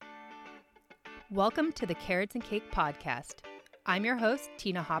Welcome to the Carrots and Cake podcast. I'm your host,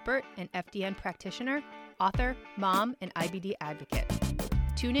 Tina Hoppert, an FDN practitioner, author, mom, and IBD advocate.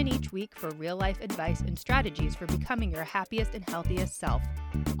 Tune in each week for real-life advice and strategies for becoming your happiest and healthiest self,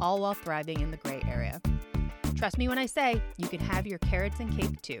 all while thriving in the gray area. Trust me when I say you can have your carrots and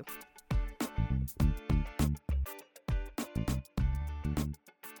cake too.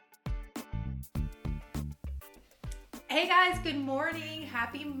 Hey guys, good morning.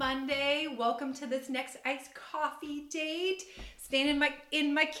 Happy Monday. Welcome to this next iced coffee date. Standing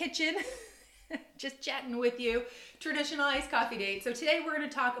in my kitchen, just chatting with you. Traditional iced coffee date. So today we're going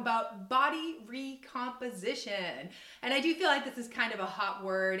to talk about body recomposition. And I do feel like this is kind of a hot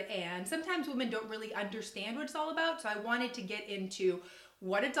word, and sometimes women don't really understand what it's all about. So I wanted to get into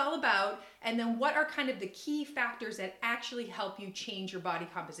what it's all about, and then what are kind of the key factors that actually help you change your body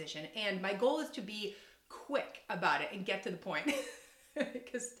composition. And my goal is to be quick about it and get to the point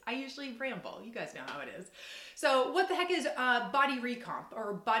because I usually ramble. You guys know how it is. So what the heck is body recomp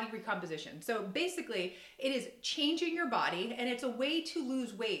or body recomposition? So basically it is changing your body, and it's a way to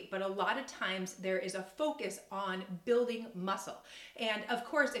lose weight, but a lot of times there is a focus on building muscle. And of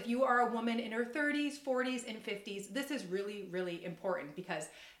course, if you are a woman in her 30s, 40s, and 50s, this is really, really important because,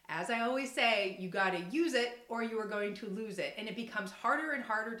 as I always say, you got to use it or you are going to lose it. And it becomes harder and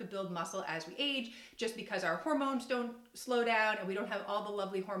harder to build muscle as we age, just because our hormones don't slow down and we don't have all the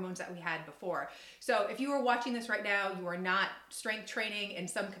lovely hormones that we had before. So if you are watching this right now, you are not strength training in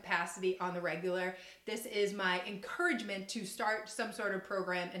some capacity on the regular, this is my encouragement to start some sort of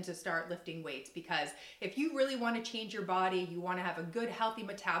program and to start lifting weights. Because if you really want to change your body, you want to have a good, healthy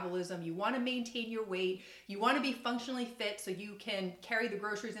metabolism, you want to maintain your weight, you want to be functionally fit so you can carry the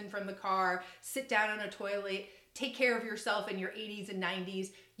groceries in from the car, sit down on a toilet, take care of yourself in your 80s and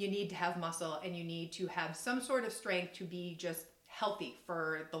 90s, you need to have muscle and you need to have some sort of strength to be just healthy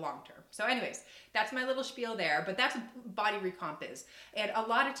for the long term. So anyways, that's my little spiel there, but that's what body recomp is. And a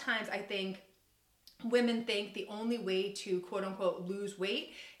lot of times I think women think the only way to quote unquote lose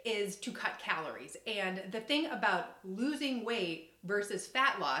weight is to cut calories. And the thing about losing weight versus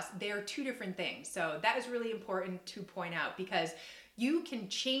fat loss, they are two different things. So that is really important to point out, because you can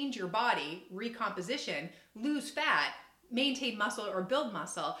change your body, recomposition, lose fat, maintain muscle or build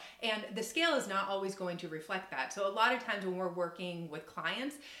muscle, and the scale is not always going to reflect that. So a lot of times when we're working with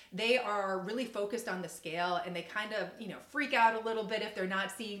clients, they are really focused on the scale, and they kind of, freak out a little bit if they're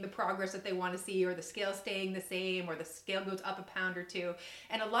not seeing the progress that they want to see, or the scale staying the same, or the scale goes up a pound or two.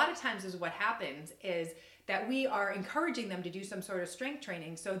 And a lot of times is what happens is that we are encouraging them to do some sort of strength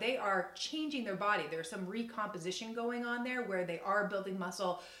training. So they are changing their body. There's some recomposition going on there where they are building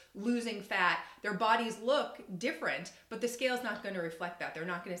muscle, losing fat. Their bodies look different, but the scale's not going to reflect that. They're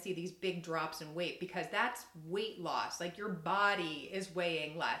not going to see these big drops in weight, because that's weight loss. Like, your body is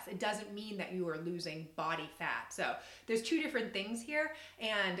weighing less. It doesn't mean that you are losing body fat. So there's two different things here.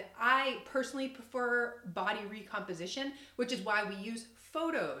 And I personally prefer body recomposition, which is why we use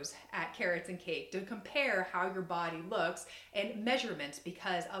photos at Carrots and Cake to compare how your body looks, and measurements,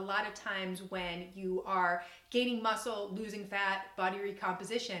 because a lot of times when you are gaining muscle, losing fat, body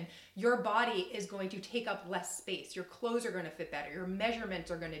recomposition, your body is going to take up less space. Your clothes are going to fit better. Your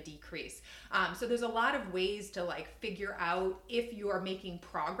measurements are going to decrease. So there's a lot of ways to figure out if you are making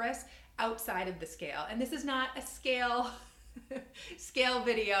progress outside of the scale. And this is not a scale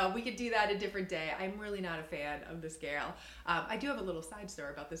video. We could do that a different day. I'm really not a fan of the scale. I do have a little side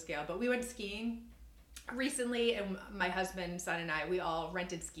story about the scale, but we went skiing recently, and my husband, son, and I, we all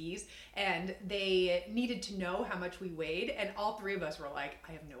rented skis, and they needed to know how much we weighed, and all three of us were like,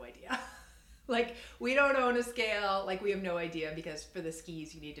 I have no idea. We don't own a scale. We have no idea, because for the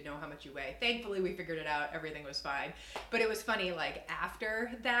skis, you need to know how much you weigh. Thankfully, we figured it out. Everything was fine. But it was funny,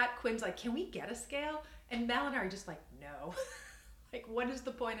 after that, Quinn's like, can we get a scale? And Mal and I are just like, no. What is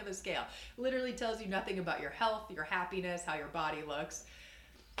the point of the scale? Literally tells you nothing about your health, your happiness, how your body looks.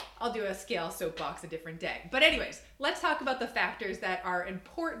 I'll do a scale soapbox a different day. But anyways, let's talk about the factors that are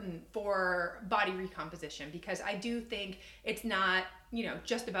important for body recomposition, because I do think it's not,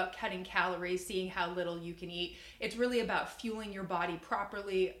 just about cutting calories, seeing how little you can eat. It's really about fueling your body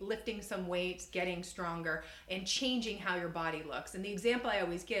properly, lifting some weights, getting stronger, and changing how your body looks. And the example I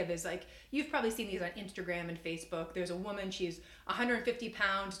always give is you've probably seen these on Instagram and Facebook. There's a woman, she's 150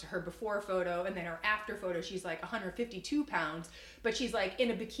 pounds to her before photo, and then her after photo, she's 152 pounds, but she's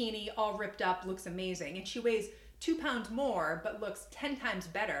in a bikini, all ripped up, looks amazing. And she weighs 2 pounds more, but looks 10 times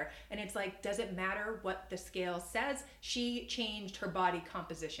better. And it's does it matter what the scale says? She changed her body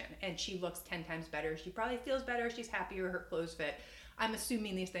composition and she looks 10 times better. She probably feels better. She's happier. Her clothes fit. I'm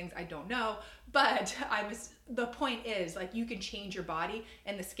assuming these things, I don't know, but the point is, like, you can change your body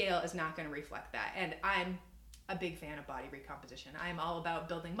and the scale is not going to reflect that. And I'm a big fan of body recomposition. I'm all about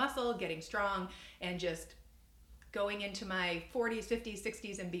building muscle, getting strong, and just going into my 40s, 50s,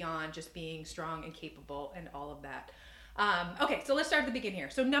 60s, and beyond, just being strong and capable and all of that. Okay, so let's start at the beginning here.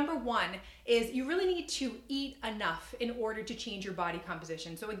 So number one is you really need to eat enough in order to change your body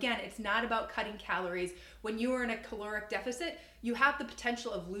composition. So again, it's not about cutting calories. When you are in a caloric deficit, you have the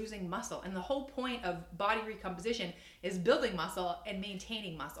potential of losing muscle. And the whole point of body recomposition is building muscle and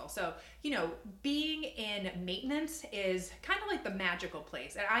maintaining muscle. So, being in maintenance is kind of like the magical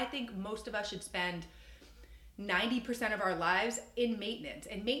place. And I think most of us should spend 90% of our lives in maintenance.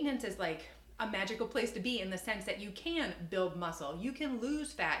 And maintenance is like a magical place to be in the sense that you can build muscle, you can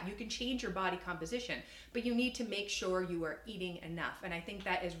lose fat, you can change your body composition, but you need to make sure you are eating enough. And I think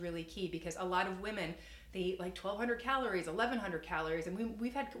that is really key, because a lot of women, they eat like 1,200 calories, 1,100 calories, and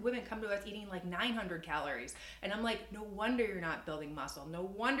we've had women come to us eating like 900 calories. And I'm like, no wonder you're not building muscle. No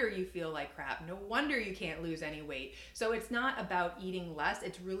wonder you feel like crap. No wonder you can't lose any weight. So it's not about eating less.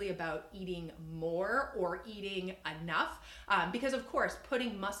 It's really about eating more or eating enough. Because of course,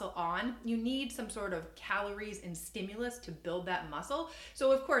 putting muscle on, you need some sort of calories and stimulus to build that muscle.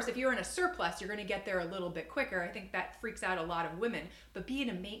 So of course, if you're in a surplus, you're going to get there a little bit quicker. I think that freaks out a lot of women. But being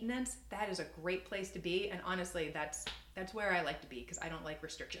in maintenance, that is a great place to be. And honestly, that's where I like to be, because I don't like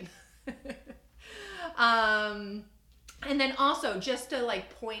restriction. And then also, just to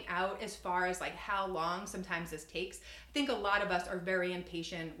like point out as far as like how long sometimes this takes, I think a lot of us are very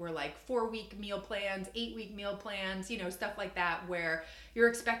impatient. We're like 4-week meal plans, 8-week meal plans, stuff like that, where you're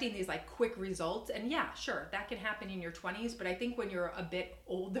expecting these like quick results. And yeah, sure, that can happen in your 20s, but I think when you're a bit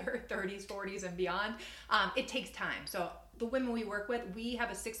older, 30s, 40s and beyond, it takes time. So the women we work with, we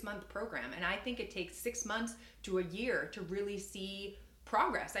have a 6-month program, and I think it takes 6 months to a year to really see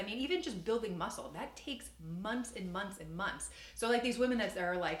progress. I mean, even just building muscle, that takes months and months and months. So like these women that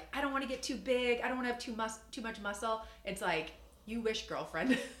are like, I don't want to get too big, I don't want to have too much muscle. It's like, you wish,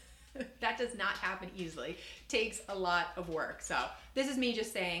 girlfriend. That does not happen easily. It takes a lot of work. So this is me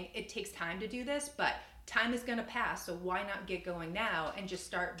just saying it takes time to do this, but time is going to pass. So why not get going now and just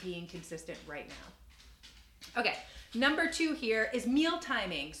start being consistent right now? Okay. Number 2 here is meal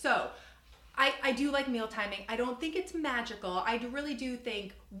timing. So I do like meal timing. I don't think it's magical. I really do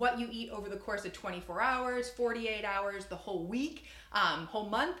think what you eat over the course of 24 hours, 48 hours, the whole week, whole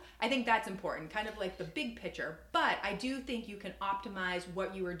month, I think that's important, kind of like the big picture. But I do think you can optimize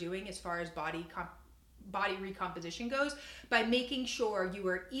what you are doing as far as body recomposition goes by making sure you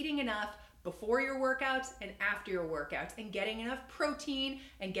are eating enough before your workouts and after your workouts, and getting enough protein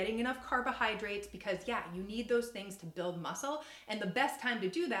and getting enough carbohydrates, because yeah, you need those things to build muscle. And the best time to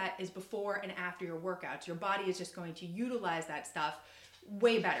do that is before and after your workouts. Your body is just going to utilize that stuff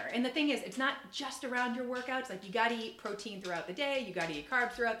way better. And the thing is, it's not just around your workouts. Like, you got to eat protein throughout the day, you got to eat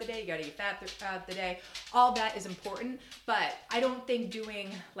carbs throughout the day, you got to eat fat throughout the day. All that is important, but I don't think doing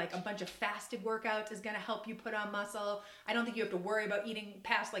like a bunch of fasted workouts is going to help you put on muscle. I don't think you have to worry about eating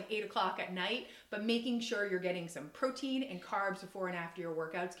past like 8 o'clock at night, but making sure you're getting some protein and carbs before and after your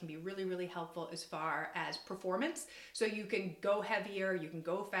workouts can be really, really helpful as far as performance. So you can go heavier, you can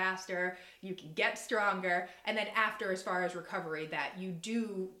go faster, you can get stronger, and then after, as far as recovery, that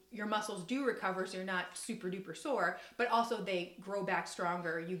your muscles do recover, so you're not super duper sore, but also they grow back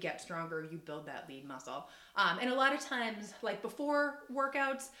stronger, you get stronger, you build that lean muscle. And a lot of times, like before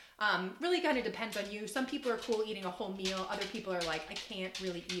workouts, really kind of depends on you. Some people are cool eating a whole meal. Other people are like, I can't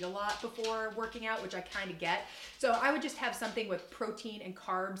really eat a lot before working out, which I kind of get. So I would just have something with protein and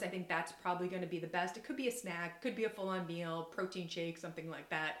carbs. I think that's probably going to be the best. It could be a snack, could be a full-on meal, protein shake, something like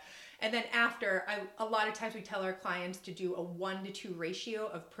that. And then after, a lot of times we tell our clients to do a 1-to-2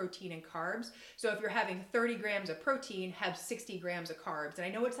 ratio of protein and carbs. So if you're having 30 grams of protein, have 60 grams of carbs. And I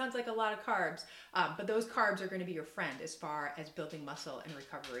know it sounds like a lot of carbs, but those carbs are going to be your friend as far as building muscle and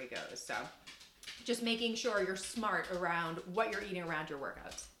recovery goes. So just making sure you're smart around what you're eating around your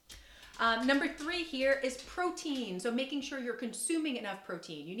workouts. Number 3 here is protein. So making sure you're consuming enough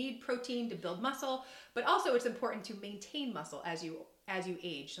protein. You need protein to build muscle, but also it's important to maintain muscle as you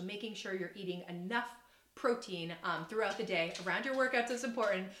age. So making sure you're eating enough protein throughout the day. Around your workouts is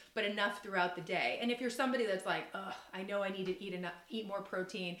important, but enough throughout the day. And if you're somebody that's like, I know I need to eat more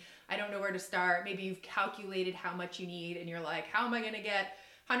protein, I don't know where to start. Maybe you've calculated how much you need and you're like, how am I going to get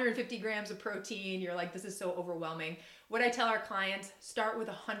 150 grams of protein? You're like, this is so overwhelming. What I tell our clients, start with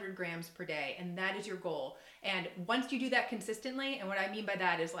 100 grams per day, and that is your goal. And once you do that consistently, and what I mean by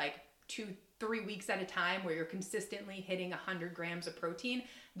that is like 3 weeks at a time where you're consistently hitting 100 grams of protein,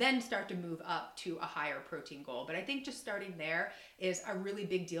 then start to move up to a higher protein goal. But I think just starting there is a really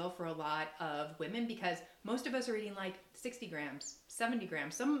big deal for a lot of women, because most of us are eating like 60 grams, 70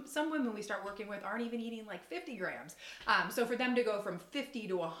 grams. Some women we start working with aren't even eating like 50 grams. So for them to go from 50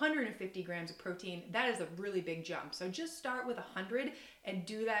 to 150 grams of protein, that is a really big jump. So just start with 100 and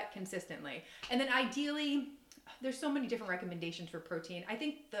do that consistently. And then ideally, there's so many different recommendations for protein. I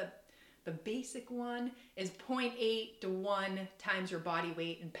think the basic one is 0.8 to 1 times your body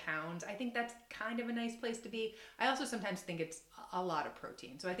weight in pounds. I think that's kind of a nice place to be. I also sometimes think it's a lot of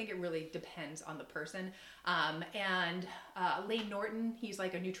protein. So I think it really depends on the person. Layne Norton, he's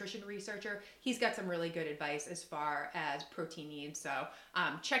like a nutrition researcher. He's got some really good advice as far as protein needs. So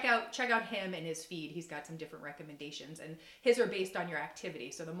check out him and his feed. He's got some different recommendations, and his are based on your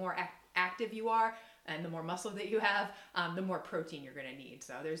activity. So the more active you are and the more muscle that you have, the more protein you're going to need.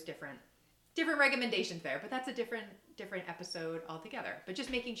 So there's different recommendations there, but that's a different episode altogether. But just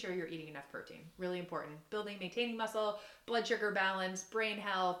making sure you're eating enough protein, really important. Building, maintaining muscle, blood sugar balance, brain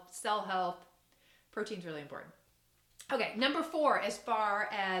health, cell health. Protein's really important. Okay, number 4, as far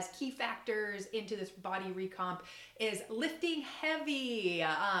as key factors into this body recomp, is lifting heavy.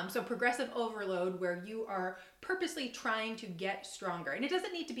 So progressive overload, where you are purposely trying to get stronger. And it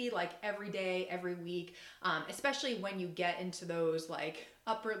doesn't need to be like every day, every week, especially when you get into those like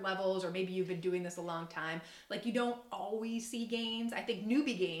upper levels, or maybe you've been doing this a long time. Like you don't always see gains. I think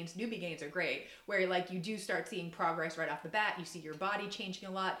newbie gains are great, where like you do start seeing progress right off the bat. You see your body changing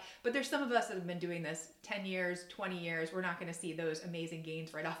a lot, but there's some of us that have been doing this 10 years, 20 years. We're not going to see those amazing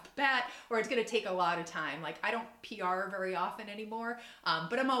gains right off the bat, or it's going to take a lot of time. Like I don't PR very often anymore,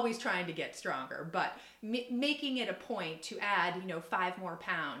 but I'm always trying to get stronger. But making it a point to add, 5 more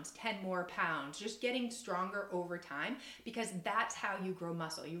pounds, 10 more pounds, just getting stronger over time, because that's how you grow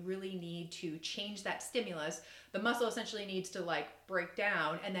muscle. You really need to change that stimulus. The muscle essentially needs to like break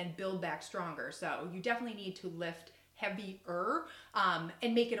down and then build back stronger. So you definitely need to lift heavier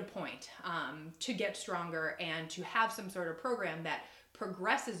and make it a point to get stronger and to have some sort of program that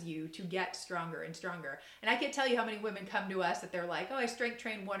progresses you to get stronger and stronger. And I can't tell you how many women come to us that they're like, oh, I strength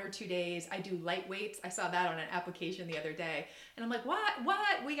train 1 or 2 days. I do light weights. I saw that on an application the other day. And I'm like, what?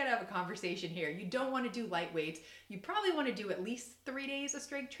 We got to have a conversation here. You don't want to do light weights. You probably want to do at least 3 days of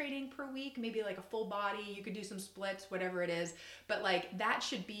strength training per week, maybe like a full body. You could do some splits, whatever it is. But like that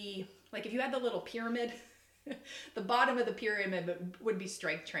should be, like if you had the little pyramid, the bottom of the pyramid would be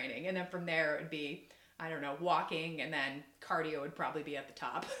strength training. And then from there it would be, I don't know, walking, and then cardio would probably be at the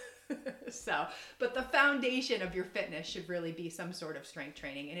top. But the foundation of your fitness should really be some sort of strength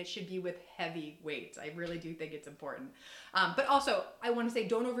training, and it should be with heavy weights. I really do think it's important. But also, I want to say,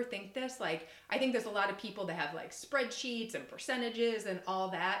 don't overthink this. Like, I think there's a lot of people that have like spreadsheets and percentages and all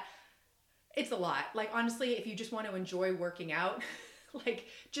that. It's a lot. Like, honestly, if you just want to enjoy working out, like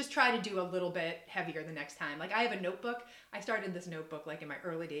just try to do a little bit heavier the next time. Like I have a notebook. I started this notebook like in my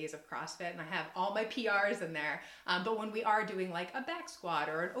early days of CrossFit, and I have all my PRs in there. But when we are doing like a back squat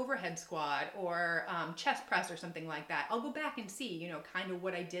or an overhead squat or chest press or something like that, I'll go back and see, kind of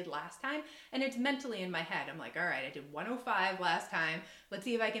what I did last time. And it's mentally in my head. I'm like, all right, I did 105 last time. Let's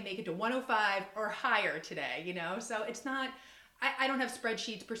see if I can make it to 105 or higher today, So it's not, I don't have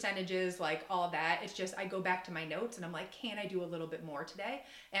spreadsheets, percentages, like all of that. It's just I go back to my notes and I'm like, can I do a little bit more today?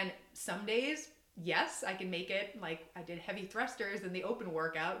 And some days, yes, I can make it. Like I did heavy thrusters in the open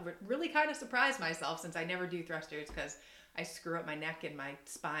workout. Really kind of surprised myself, since I never do thrusters because I screw up my neck and my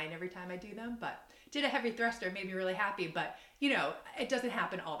spine every time I do them. But did a heavy thruster, made me really happy. But it doesn't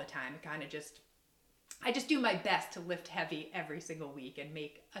happen all the time. It kind of I just do my best to lift heavy every single week and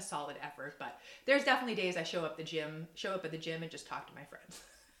make a solid effort. But there's definitely days I show up at the gym and just talk to my friends.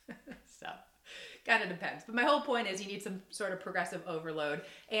 So kind of depends. But my whole point is you need some sort of progressive overload.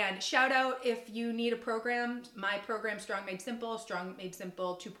 And shout out if you need a program. My program, Strong Made Simple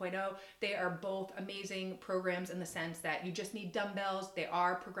 2.0, they are both amazing programs in the sense that you just need dumbbells. They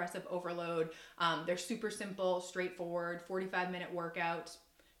are progressive overload. They're super simple, straightforward, 45-minute workouts.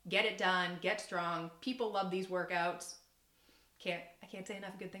 Get it done, get strong. People love these workouts. I can't say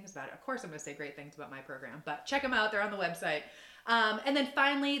enough good things about it. Of course I'm going to say great things about my program, but check them out. They're on the website. And then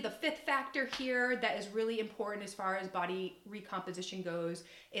finally, the 5th factor here that is really important as far as body recomposition goes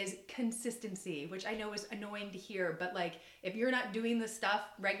is consistency, which I know is annoying to hear, but like if you're not doing this stuff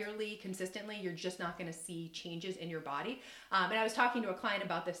regularly, consistently, you're just not going to see changes in your body. And I was talking to a client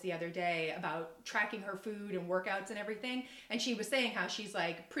about this the other day, about tracking her food and workouts and everything. And she was saying how she's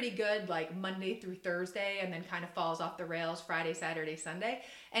like pretty good, like Monday through Thursday, and then kind of falls off the rails Friday, Saturday, Sunday.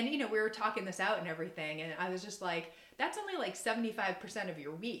 And, we were talking this out and everything. And I was just like, that's only like 75% of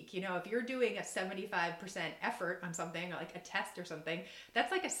your week. You know, if you're doing a 75% effort on something like a test or something,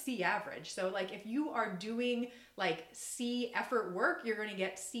 that's like a C average. So like if you are doing like C effort work, you're going to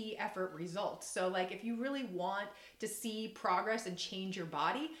get C effort results. So like if you really want to see progress and change your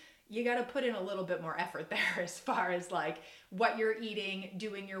body, you got to put in a little bit more effort there as far as like what you're eating,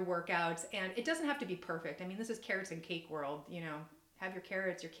 doing your workouts. And it doesn't have to be perfect. I mean, this is carrots and cake world, you know, have your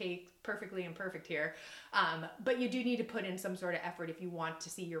carrots, your cake, perfectly imperfect here. But you do need to put in some sort of effort if you want to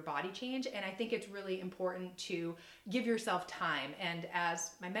see your body change. And I think it's really important to give yourself time. And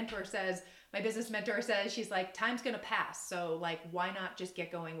as my mentor says, my business mentor says, she's like, time's gonna pass. So like, why not just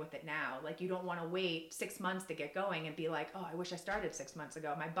get going with it now? Like you don't wanna wait 6 months to get going and be like, oh, I wish I started 6 months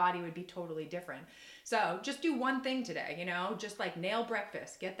ago. My body would be totally different. So just do one thing today, you know, just like nail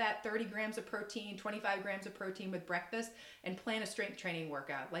breakfast, get that 30 grams of protein, 25 grams of protein with breakfast, and plan a strength training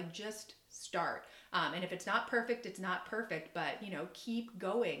workout. Like just start. And if it's not perfect, it's not perfect, but you know, keep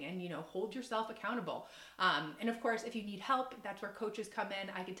going and, you know, hold yourself accountable. And of course, if you need help, that's where coaches come in.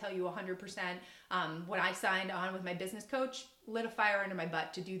 I can tell you 100%, when I signed on with my business coach, lit a fire under my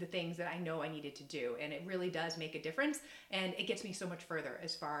butt to do the things that I know I needed to do. And it really does make a difference. And it gets me so much further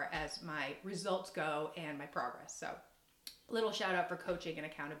as far as my results go and my progress. So little shout out for coaching and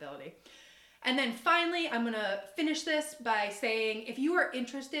accountability. And then finally, I'm gonna finish this by saying, if you are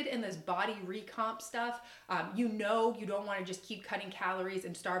interested in this body recomp stuff, you know you don't wanna just keep cutting calories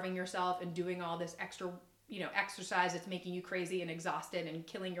and starving yourself and doing all this extra, you know, exercise that's making you crazy and exhausted and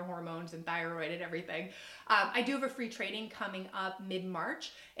killing your hormones and thyroid and everything. I do have a free training coming up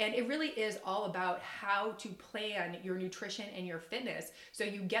mid-March, and it really is all about how to plan your nutrition and your fitness so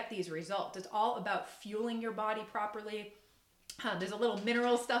you get these results. It's all about fueling your body properly. There's a little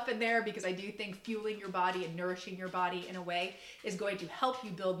mineral stuff in there because I do think fueling your body and nourishing your body in a way is going to help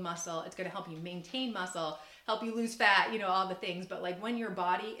you build muscle. It's going to help you maintain muscle, help you lose fat, you know, all the things. But like when your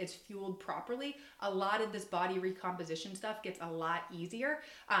body is fueled properly, a lot of this body recomposition stuff gets a lot easier.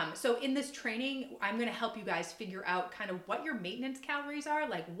 So in this training, I'm going to help you guys figure out kind of what your maintenance calories are,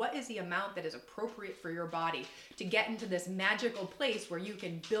 like what is the amount that is appropriate for your body to get into this magical place where you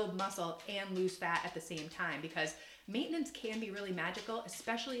can build muscle and lose fat at the same time, because maintenance can be really magical,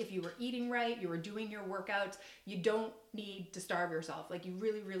 especially if you were eating right, you were doing your workouts. You don't need to starve yourself. Like you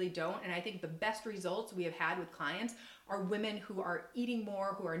really, really don't. And I think the best results we have had with clients are women who are eating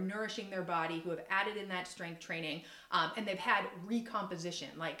more, who are nourishing their body, who have added in that strength training, and they've had recomposition.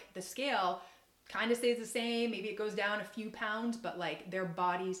 Like the scale kind of stays the same, maybe it goes down a few pounds, but like their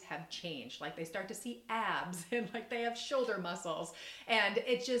bodies have changed. Like they start to see abs and like they have shoulder muscles, and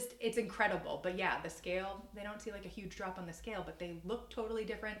it's incredible. But yeah, the scale, they don't see like a huge drop on the scale, but they look totally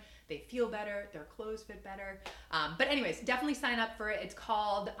different. They feel better, their clothes fit better. But anyways, definitely sign up for it. It's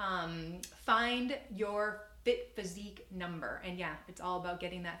called Find Your Fit Physique Number. And yeah, it's all about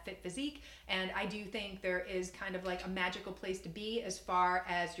getting that fit physique. And I do think there is kind of like a magical place to be as far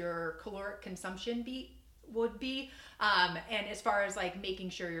as your caloric consumption would be. And as far as like making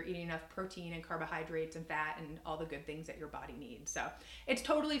sure you're eating enough protein and carbohydrates and fat and all the good things that your body needs. So it's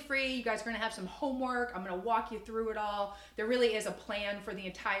totally free. You guys are gonna have some homework. I'm gonna walk you through it all. There really is a plan for the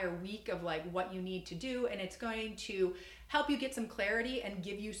entire week of like what you need to do. And it's going to help you get some clarity and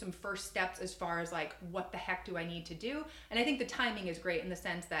give you some first steps as far as like, what the heck do I need to do? And I think the timing is great in the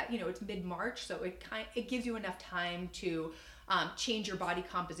sense that, you know, it's mid-March, so it gives you enough time to change your body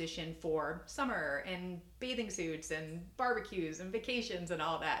composition for summer and bathing suits and barbecues and vacations and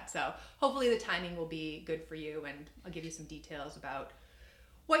all that. So hopefully the timing will be good for you, and I'll give you some details about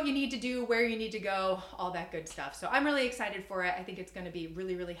what you need to do, where you need to go, all that good stuff. So I'm really excited for it. I think it's going to be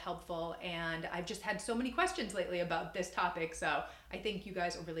really, really helpful. And I've just had so many questions lately about this topic. So I think you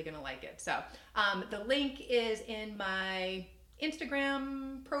guys are really going to like it. So the link is in my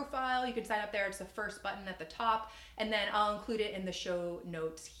Instagram profile. You can sign up there. It's the first button at the top. And then I'll include it in the show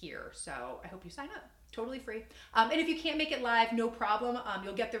notes here. So I hope you sign up. Totally free. And if you can't make it live, no problem.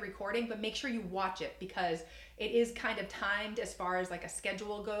 You'll get the recording, but make sure you watch it because it is kind of timed as far as like a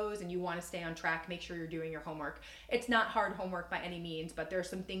schedule goes, and you want to stay on track. Make sure you're doing your homework. It's not hard homework by any means, but there's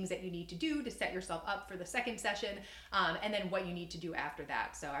some things that you need to do to set yourself up for the second session, and then what you need to do after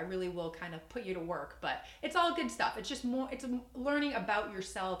that. So I really will kind of put you to work, but it's all good stuff. It's just more, it's learning about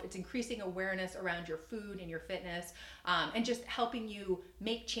yourself. It's increasing awareness around your food and your fitness, and just helping you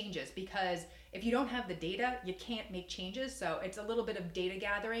make changes, because if you don't have the data, you can't make changes. So it's a little bit of data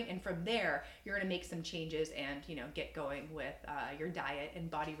gathering, and from there, you're gonna make some changes and, you know, get going with your diet and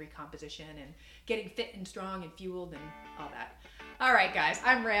body recomposition and getting fit and strong and fueled and all that. All right, guys,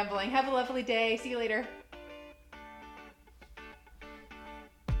 I'm rambling. Have a lovely day. See you later.